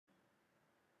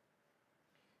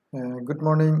Good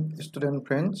morning, student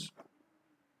friends.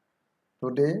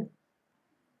 Today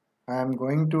I am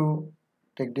going to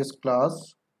take this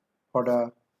class for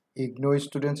the IGNOU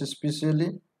students,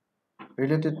 especially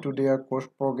related to their course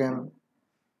program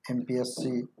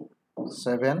MPSE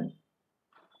 7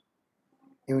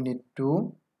 Unit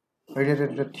 2,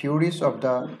 related to the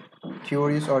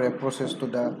theories or approaches to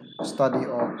the study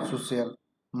of social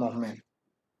movement.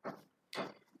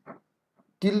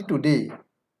 Till today,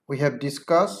 we have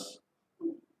discussed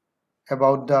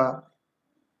about the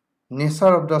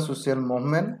nature of the social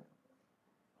movement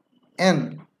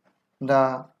and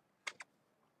the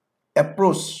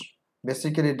approach,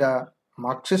 basically the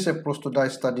Marxist approach to the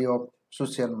study of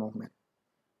social movement.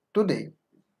 Today,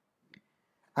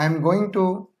 I am going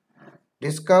to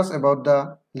discuss about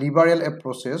the liberal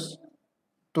approaches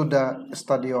to the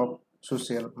study of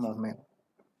social movement.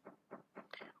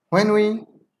 When we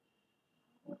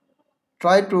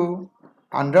try to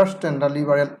understand the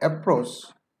liberal approach,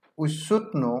 we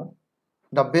should know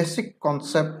the basic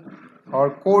concept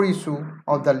or core issue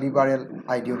of the liberal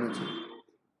ideology.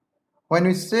 When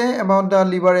we say about the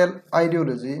liberal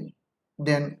ideology,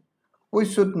 then we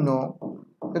should know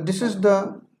that this is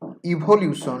the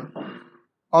evolution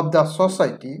of the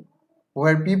society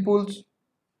where people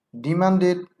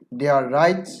demanded their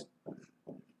rights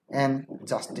and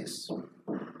justice.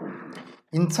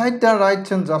 Inside the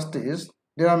rights and justice,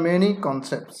 there are many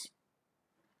concepts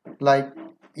like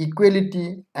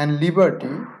equality and liberty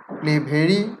play a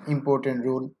very important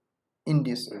role in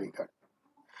this regard.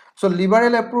 So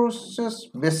liberal approaches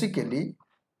basically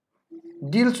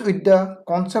deals with the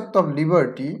concept of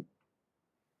liberty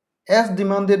as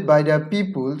demanded by the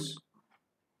peoples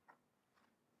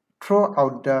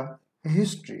throughout the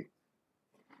history.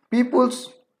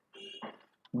 Peoples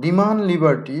demand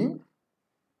liberty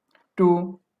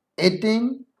to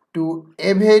attain, to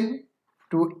avail,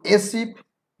 to achieve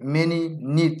many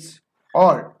needs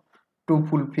or to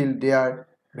fulfill their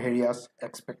various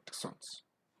expectations.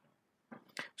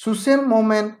 Social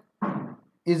movement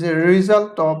is a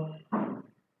result of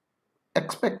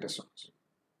expectations.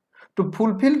 To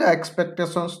fulfill the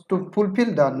expectations, to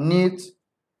fulfill the needs,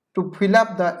 to fill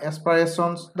up the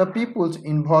aspirations, the peoples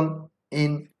involved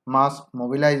in mass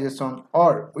mobilization,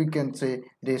 or we can say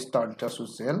they start the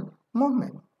social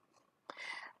movement.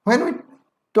 When we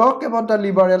talk about the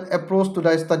liberal approach to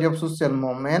the study of social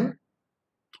movement,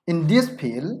 in this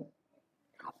field,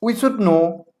 we should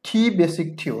know three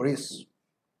basic theories.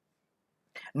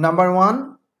 Number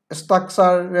one,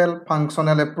 structural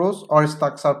functional approach or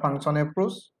structure function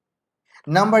approach.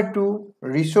 Number two,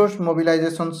 resource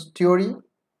mobilization theory.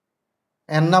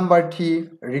 And number three,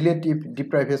 relative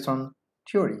deprivation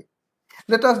theory.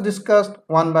 Let us discuss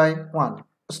one by one.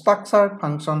 Structure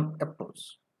function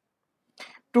approach.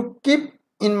 To keep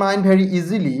in mind very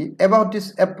easily about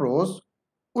this approach,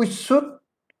 we should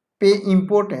pay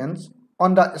importance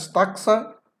on the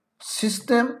structure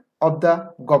system of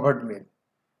the government.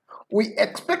 We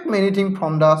expect many things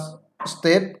from the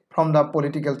state, from the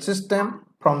political system,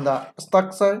 from the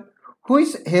structure, which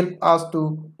help us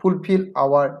to fulfill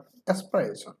our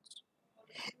aspirations.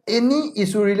 Any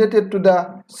issue related to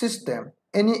the system,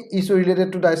 any issue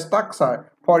related to the structure,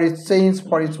 for its change,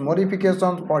 for its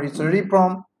modification, for its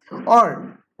reform,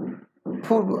 or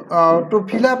to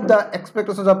fill up the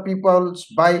expectations of people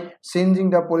by changing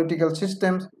the political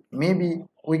systems, maybe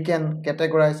we can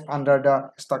categorize under the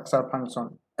structure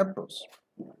function approach.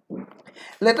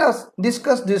 Let us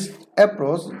discuss this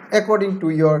approach according to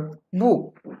your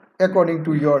book, according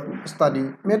to your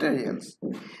study materials.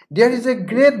 There is a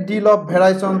great deal of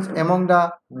variations among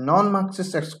the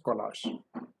non-Marxist scholars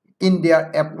in their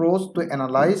approach to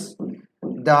analyze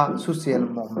the social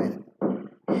movement.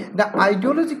 The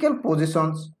ideological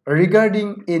positions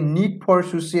regarding a need for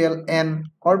social and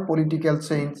or political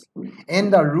change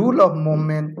and the rule of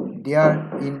movement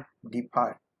therein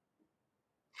differ.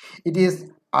 It is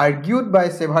argued by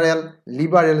several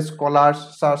liberal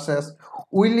scholars such as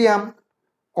William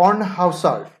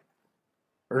Kornhauser,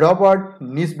 Robert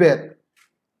Nisbet,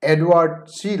 Edward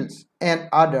Shields, and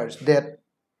others that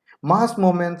mass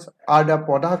movements are the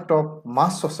product of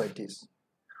mass societies,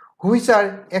 which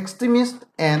are extremist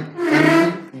and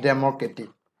anti-democratic,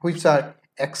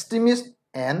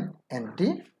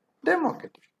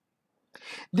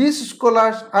 These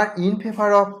scholars are in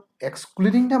favor of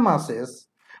excluding the masses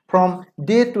from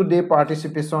day-to-day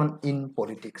participation in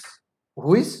politics,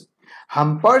 which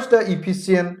hampers the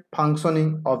efficient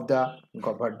functioning of the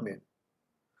government.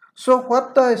 So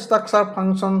what the structure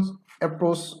functions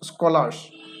approach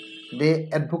scholars, they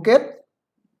advocate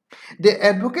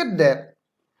that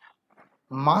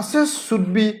masses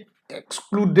should be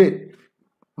excluded.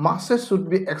 masses should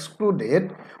be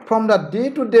excluded from the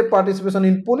day-to-day participation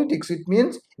in politics. It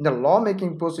means in the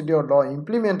lawmaking procedure, law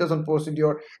implementation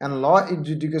procedure, and law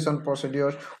adjudication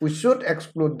procedures, we should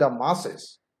exclude the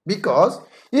masses. Because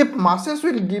if masses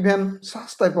will given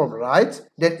such type of rights,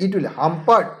 then it will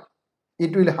hamper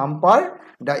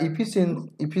the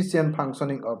efficient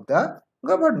functioning of the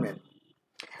government.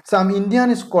 Some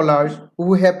Indian scholars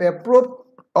who have approved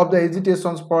of the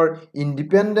agitations for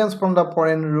independence from the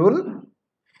foreign rule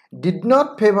did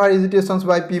not favor agitations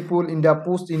by people in the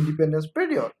post-independence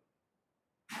period.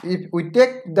 If we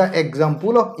take the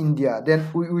example of India, then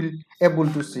we will able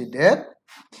to see that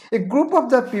a group of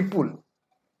the people,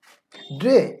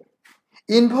 they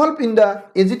involved in the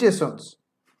agitations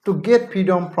to get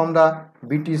freedom from the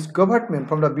British government,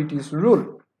 from the British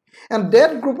rule. And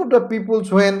that group of the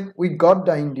peoples, when we got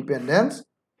the independence,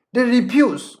 they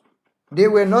refused. They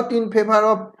were not in favor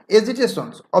of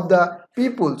agitations of the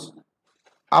peoples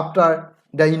after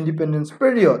the independence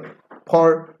period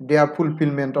for their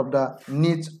fulfillment of the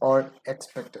needs or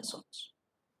expectations.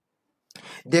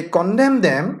 They condemned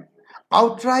them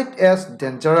outright as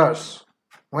dangerous.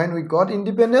 When we got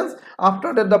independence,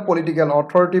 after that the political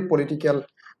authority, political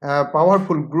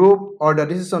powerful group or the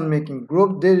decision-making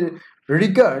group, they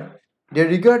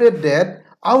regarded that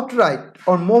outright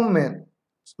or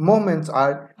movements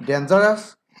are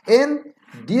dangerous and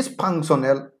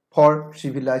dysfunctional for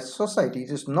civilized society. It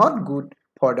is not good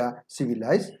for the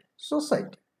civilized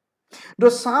society. Though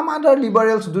some other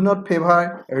liberals do not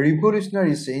favor a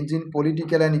revolutionary change in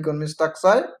political and economic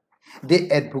structure, they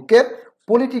advocate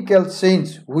political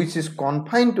change which is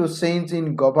confined to change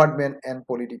in government and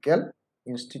political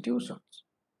institutions.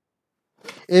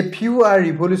 A few are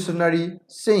revolutionary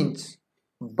saints,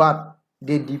 but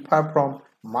they differ from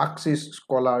Marxist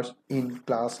scholars in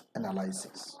class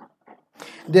analysis.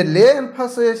 They lay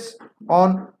emphasis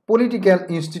on political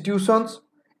institutions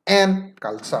and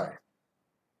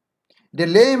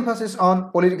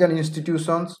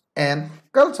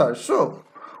culture. So,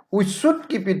 we should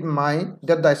keep in mind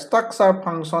that the structure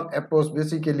function approach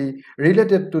basically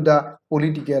related to the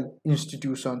political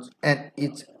institutions and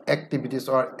its activities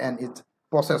and its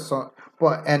process,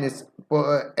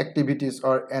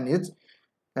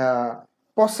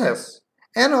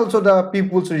 and also the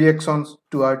people's reactions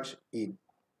towards it.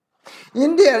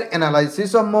 In their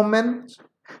analysis of movements,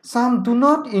 some do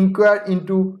not inquire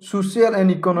into social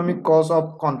and economic cause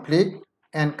of conflict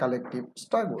and collective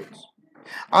struggles.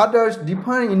 Others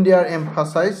differ in their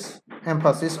emphasis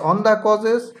on the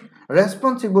causes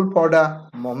responsible for the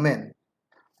movement.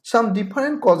 Some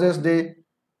different causes they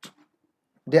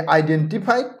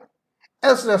identified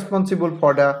as responsible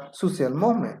for the social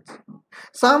movements.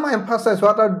 Some emphasize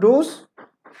what are those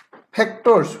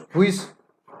factors which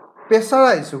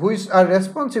are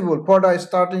responsible for the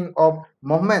starting of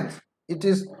movements. It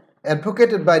is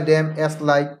advocated by them as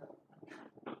like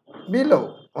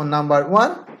below. On number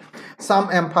 1, some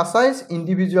emphasize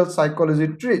individual psychology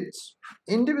traits.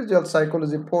 Individual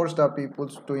psychology forces the people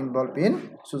to involve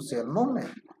in social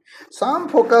movement. Some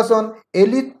focus on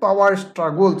elite power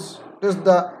struggles. It is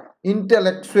the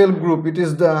intellectual group, it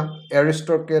is the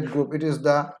aristocrat group, it is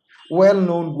the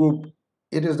well-known group,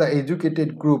 it is the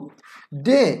educated group.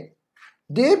 They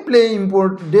play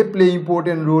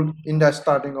important role in the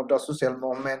starting of the social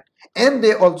movement, and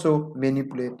they also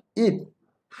manipulate it.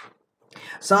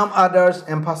 Some others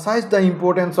emphasize the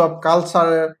importance of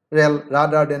cultural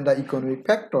rather than the economic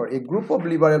factor. A group of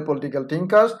liberal political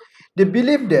thinkers, they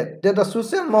believe that the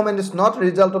social movement is not a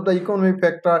result of the economic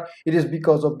factor, it is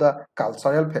because of the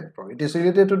cultural factor. It is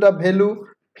related to the value,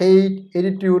 faith,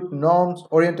 attitude, norms,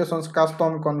 orientations,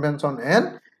 custom, convention,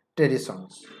 and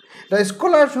traditions. The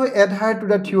scholars who adhere to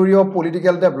the theory of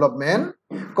political development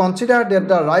consider that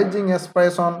the rising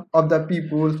aspirations of the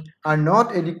people are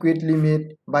not adequately met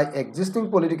by existing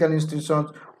political institutions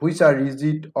which are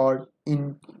rigid or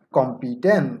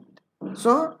incompetent.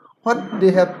 So, what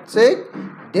they have said,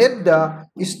 that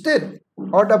the state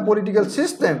or the political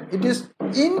system, it is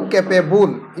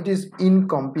incapable, it is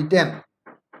incompetent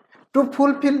to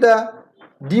fulfill the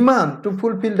demand, to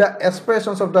fulfill the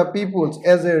aspirations of the peoples.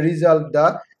 As a result,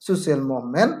 the social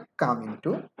movement come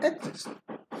into existence.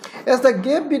 As the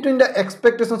gap between the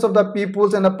expectations of the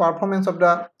peoples and the performance of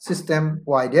the system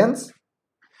widens,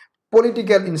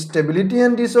 political instability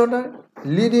and disorder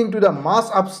leading to the mass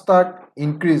abstract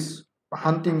increase.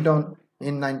 Huntington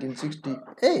in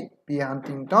 1968, P.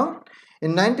 Huntington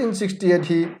in 1968,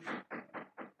 he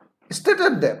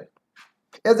stated that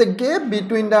as a gap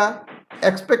between the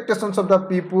expectations of the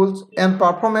peoples and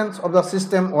performance of the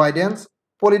system widens,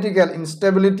 political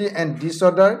instability and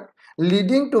disorder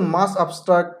leading to mass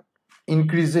abstract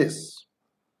increases.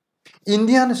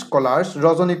 Indian scholars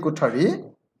Rajani Kothari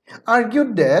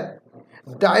argued that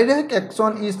direct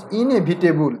action is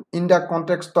inevitable in the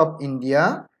context of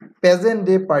India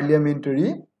present-day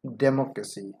parliamentary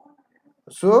democracy.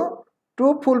 So,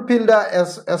 to fulfill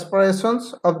the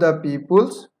aspirations of the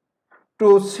peoples,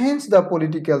 to change the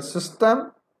political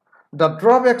system, to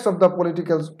overthrow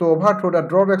the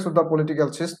drawbacks of the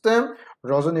political system,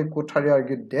 Rajani Kothari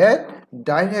argued that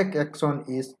direct action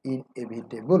is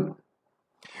inevitable.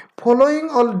 Following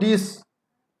all this,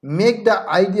 make the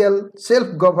ideal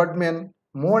self-government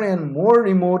more and more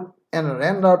remote and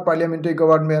render parliamentary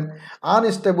government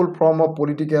unstable form of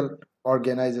political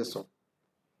organization.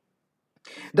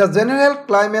 The general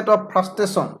climate of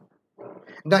frustration,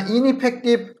 the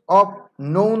ineffective of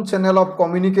known channel of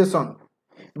communication,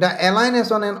 the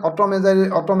alienation and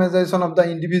automation of the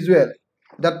individual,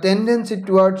 the tendency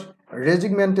towards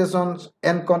resignation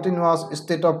and continuous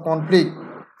state of conflict,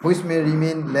 which may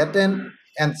remain latent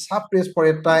and suppressed for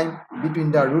a time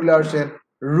between the rulers and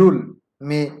rule,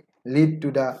 may lead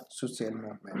to the social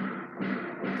movement.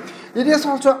 It is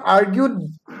also argued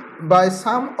by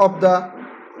some of the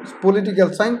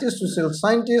political scientists, social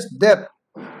scientists, that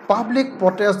public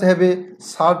protests have a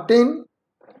certain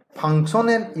function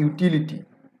and utility,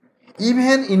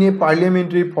 even in a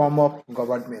parliamentary form of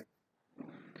government.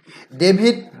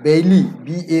 David Bailey,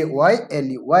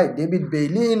 B-A-Y-L-E-Y, David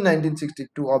Bailey in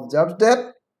 1962 observes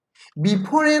that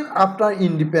before and after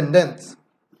independence,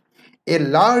 a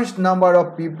large number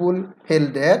of people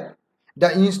felt that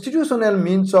the institutional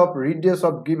means of redress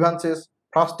of grievances,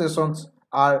 frustrations,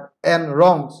 and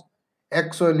wrongs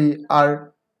actual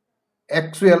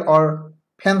or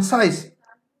fancies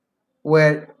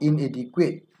were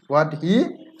inadequate. What he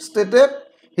stated?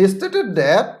 He stated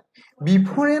that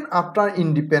before and after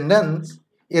independence,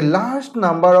 a large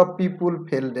number of people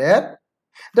felt that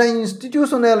the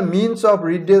institutional means of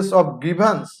redress of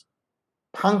grievance,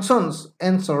 functions,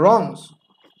 and wrongs,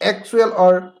 actual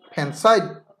or fancied,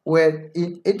 were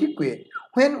inadequate.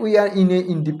 When we are in an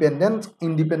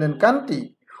independent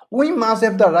country, we must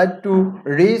have the right to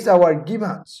raise our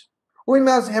grievance. We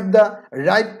must have the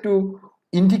right to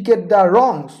indicate the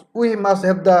wrongs. We must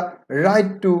have the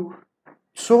right to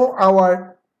show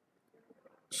our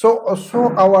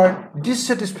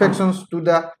dissatisfactions to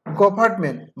the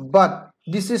government, but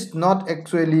this is not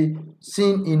actually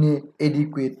seen in an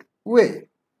adequate way.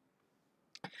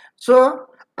 So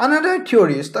another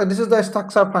theory, this is the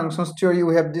structure functions theory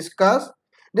we have discussed.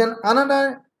 Then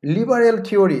another liberal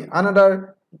theory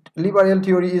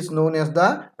is known as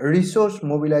the resource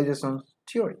mobilization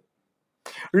theory.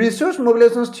 Resource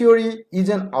mobilization theory is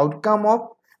an outcome of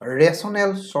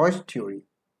rational choice theory.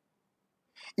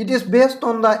 It is based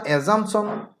on the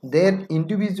assumption that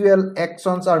individual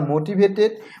actions are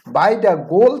motivated by the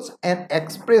goals and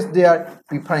express their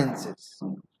preferences.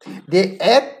 They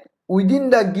act within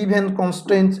the given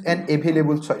constraints and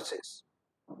available choices.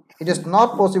 It is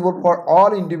not possible for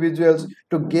all individuals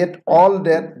to get all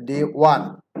that they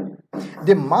want.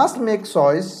 They must make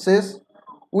choices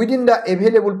within the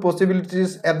available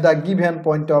possibilities at the given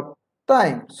point of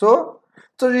time. So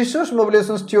resource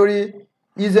mobilization theory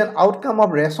is an outcome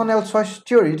of rational choice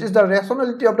theory. It is the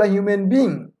rationality of the human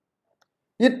being.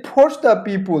 It forced the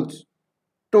peoples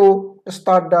to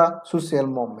start the social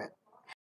movement.